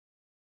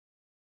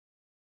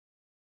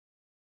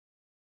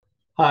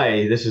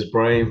Hi, this is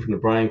Brian from the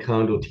Brian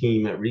Condo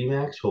team at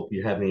REMAX. Hope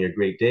you're having a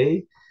great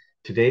day.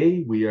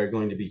 Today, we are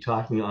going to be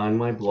talking on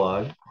my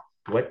blog,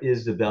 what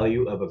is the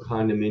value of a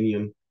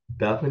condominium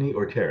balcony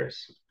or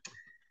terrace?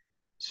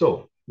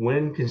 So,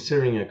 when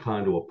considering a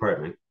condo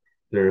apartment,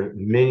 there are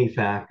many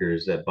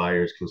factors that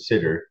buyers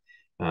consider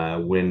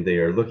when they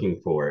are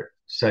looking for it,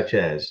 such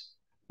as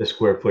the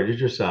square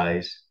footage or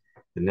size,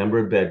 the number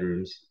of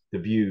bedrooms, the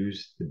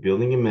views, the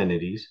building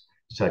amenities,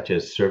 such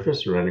as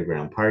surface or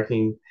underground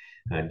parking.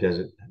 Does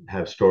it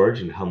have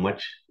storage and how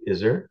much is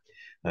there?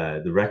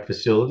 The rec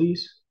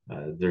facilities,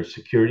 there's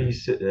security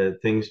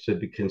things to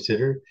be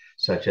considered,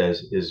 such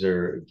as is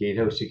there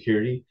gatehouse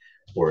security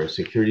or a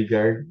security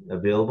guard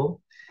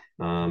available?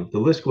 The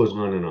list goes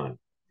on and on.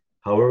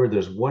 However,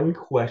 there's one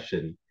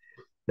question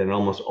that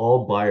almost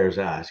all buyers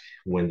ask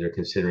when they're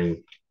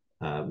considering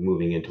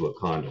moving into a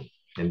condo,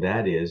 and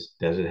that is,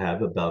 does it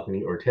have a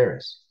balcony or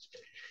terrace?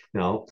 Now,